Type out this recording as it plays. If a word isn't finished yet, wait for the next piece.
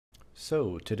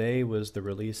So today was the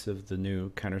release of the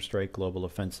new Counter-Strike Global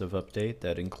Offensive update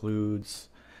that includes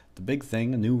the big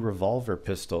thing, a new revolver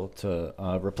pistol to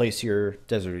replace your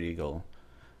Desert Eagle.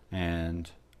 And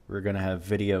we're going to have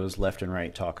videos left and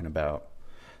right talking about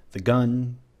the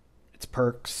gun, its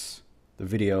perks. The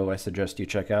video I suggest you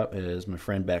check out is my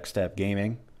friend Backstab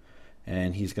Gaming,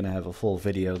 and he's going to have a full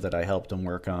video that I helped him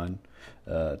work on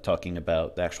talking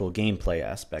about the actual gameplay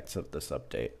aspects of this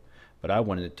update. But I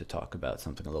wanted to talk about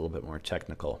something a little bit more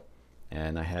technical,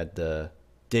 and I had to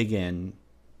dig in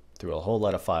through a whole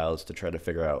lot of files to try to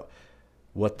figure out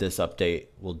what this update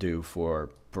will do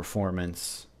for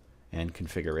performance and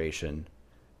configuration.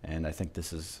 And I think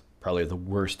this is probably the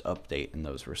worst update in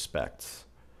those respects.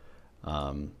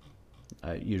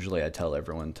 Usually I tell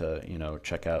everyone to,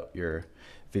 check out your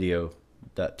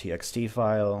video.txt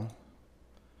file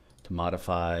to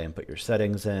modify and put your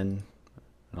settings in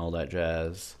and all that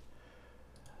jazz.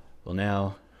 Well,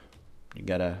 now you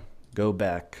gotta go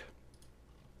back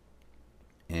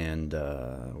and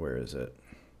where is it?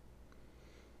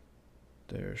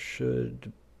 There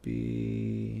should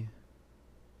be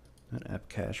not app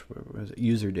cache. Where was it?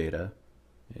 User data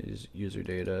is user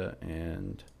data,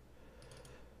 and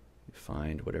you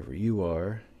find whatever you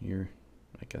are.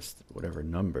 I guess whatever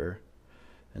number,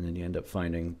 and then you end up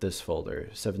finding this folder.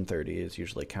 730 is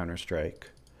usually Counter-Strike,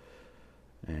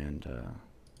 and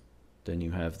then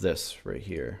you have this right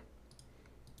here,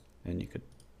 and you could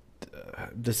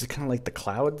this is kind of like the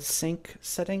cloud sync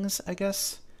settings, I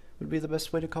guess would be the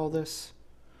best way to call this.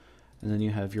 And then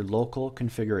you have your local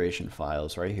configuration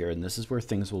files right here, and this is where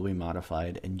things will be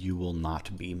modified, and you will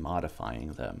not be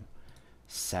modifying them.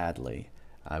 Sadly,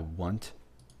 I want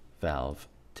Valve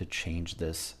to change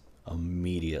this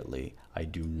immediately. I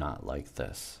do not like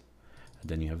this. And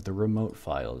then you have the remote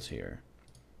files here.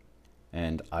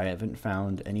 And I haven't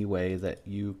found any way that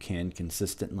you can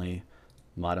consistently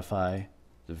modify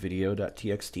the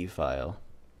video.txt file.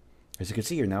 As you can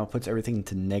see here now, it puts everything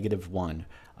to -1.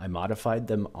 I modified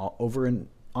them all over and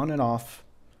on and off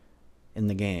in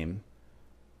the game,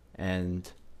 and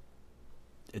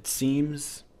it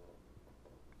seems,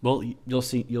 well, you'll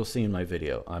see in my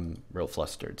video. I'm real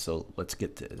flustered, so let's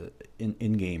get to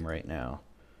in game right now.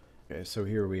 Okay, so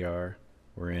here we are.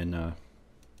 We're in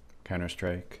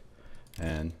Counter-Strike.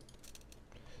 And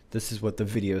this is what the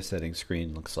video settings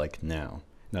screen looks like now.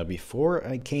 Now, before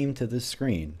I came to this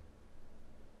screen,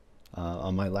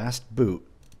 on my last boot,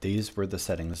 these were the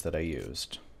settings that I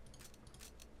used.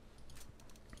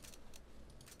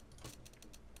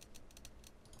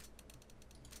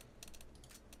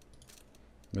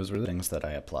 Those were the things that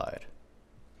I applied.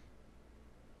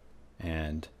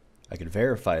 And I could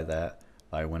verify that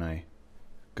by when I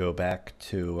go back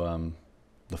to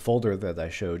the folder that I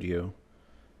showed you,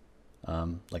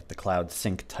 like the cloud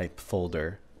sync type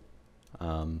folder.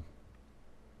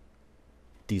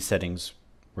 These settings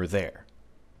were there.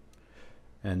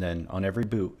 And then on every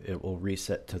boot, it will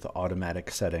reset to the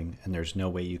automatic setting, and there's no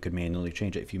way you could manually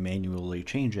change it. If you manually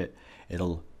change it,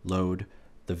 it'll load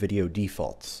the video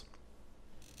defaults,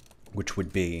 which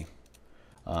would be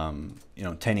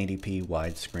 1080p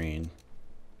widescreen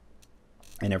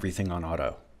and everything on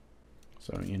auto.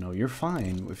 So, you're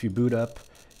fine. If you boot up,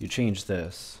 you change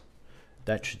this,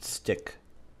 that should stick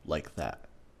like that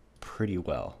pretty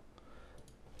well.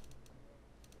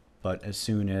 But as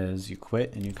soon as you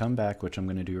quit and you come back, which I'm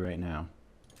going to do right now.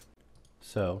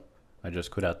 So I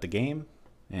just quit out the game,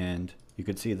 and you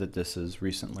could see that this is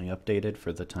recently updated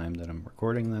for the time that I'm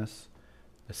recording this.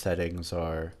 The settings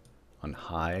are on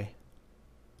high,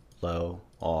 low,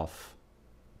 off,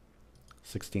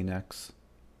 16x,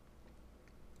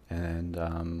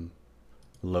 and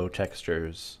low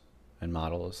textures and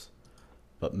models.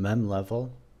 But mem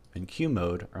level and Q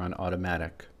mode are on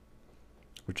automatic,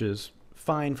 which is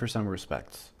fine for some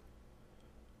respects.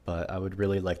 But I would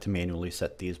really like to manually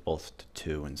set these both to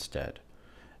 2 instead.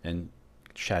 And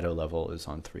shadow level is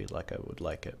on 3 like I would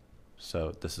like it.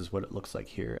 So this is what it looks like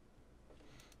here.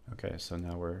 Okay, so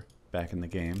now we're back in the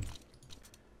game.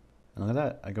 And look at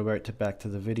that, I go back to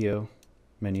the video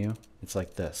menu. It's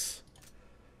like this.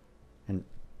 And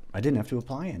I didn't have to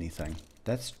apply anything.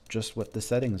 That's just what the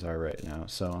settings are right now.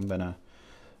 So I'm gonna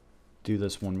do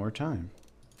this one more time.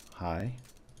 High,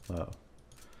 low,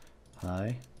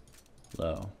 high,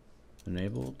 low,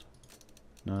 enabled,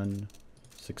 none,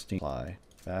 16, apply,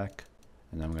 back,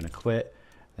 and then I'm gonna quit.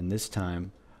 And this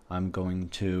time I'm going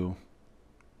to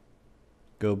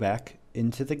go back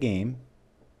into the game,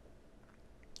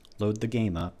 load the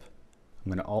game up.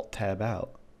 I'm gonna Alt Tab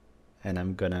out, and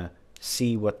I'm gonna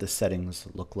see what the settings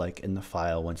look like in the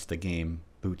file once the game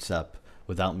boots up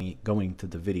without me going to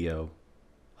the video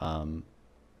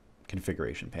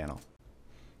configuration panel.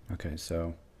 Okay,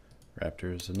 so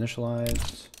Raptor is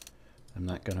initialized. I'm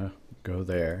not gonna go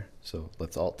there, so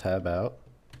let's Alt-Tab out.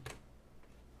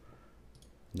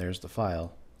 There's the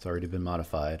file. It's already been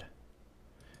modified.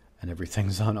 And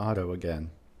everything's on auto again.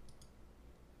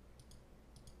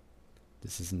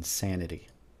 This is insanity.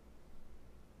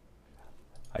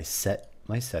 I set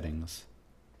my settings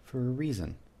for a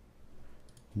reason,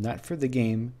 not for the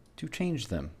game to change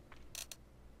them.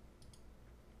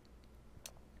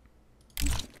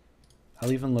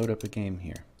 I'll even load up a game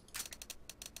here.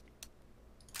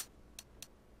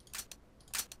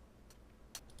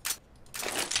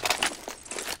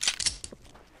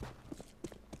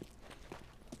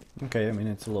 Okay, I mean,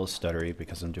 it's a little stuttery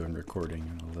because I'm doing recording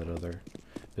and all that other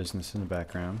business in the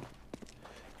background.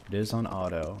 It is on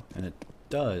auto, and it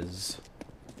does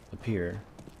appear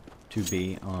to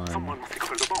be on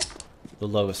the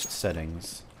lowest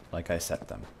settings like I set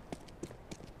them.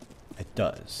 It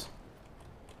does.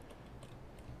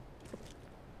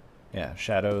 Yeah,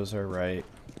 shadows are right.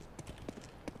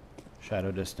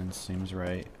 Shadow distance seems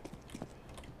right.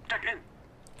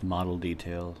 Model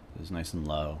detail is nice and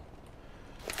low.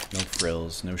 No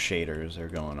frills, no shaders are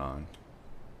going on.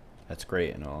 That's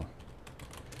great and all.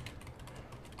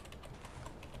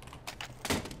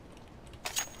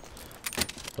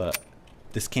 But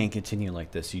this can't continue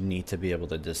like this. You need to be able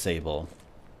to disable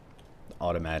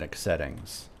automatic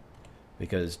settings.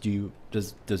 Because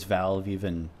does Valve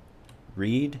even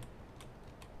read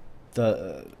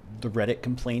the Reddit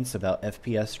complaints about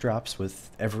FPS drops with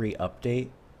every update?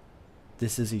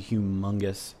 This is a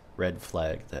humongous red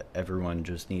flag that everyone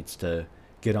just needs to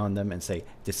get on them and say,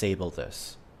 disable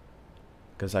this.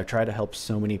 Because I try to help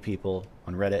so many people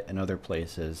on Reddit and other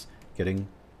places getting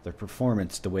their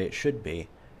performance the way it should be,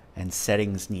 and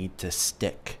settings need to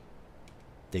stick.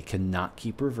 They cannot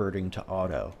keep reverting to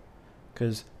auto.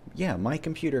 Because, yeah, my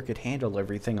computer could handle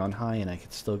everything on high and I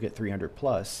could still get 300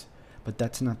 plus, but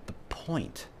that's not the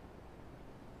point.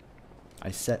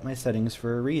 I set my settings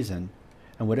for a reason,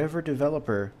 and whatever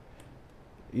developer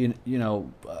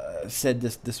said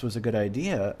this was a good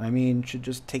idea, I mean, should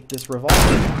just take this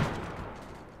revolver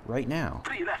right now.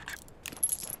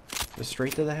 Just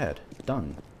straight to the head.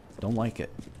 Done. Don't like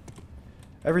it.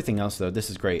 Everything else, though, this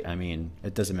is great. I mean,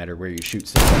 it doesn't matter where you shoot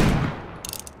somebody.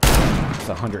 It's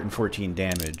 114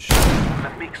 damage.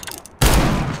 I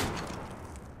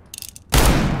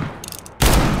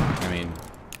mean,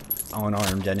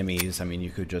 unarmed enemies, I mean, you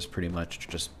could just pretty much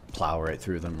just plow right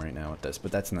through them right now with this,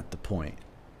 but that's not the point.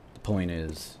 The point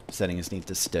is, settings need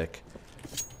to stick,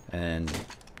 and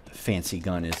a fancy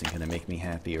gun isn't going to make me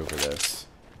happy over this.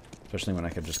 Especially when I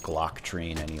could just Glock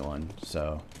train anyone,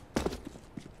 so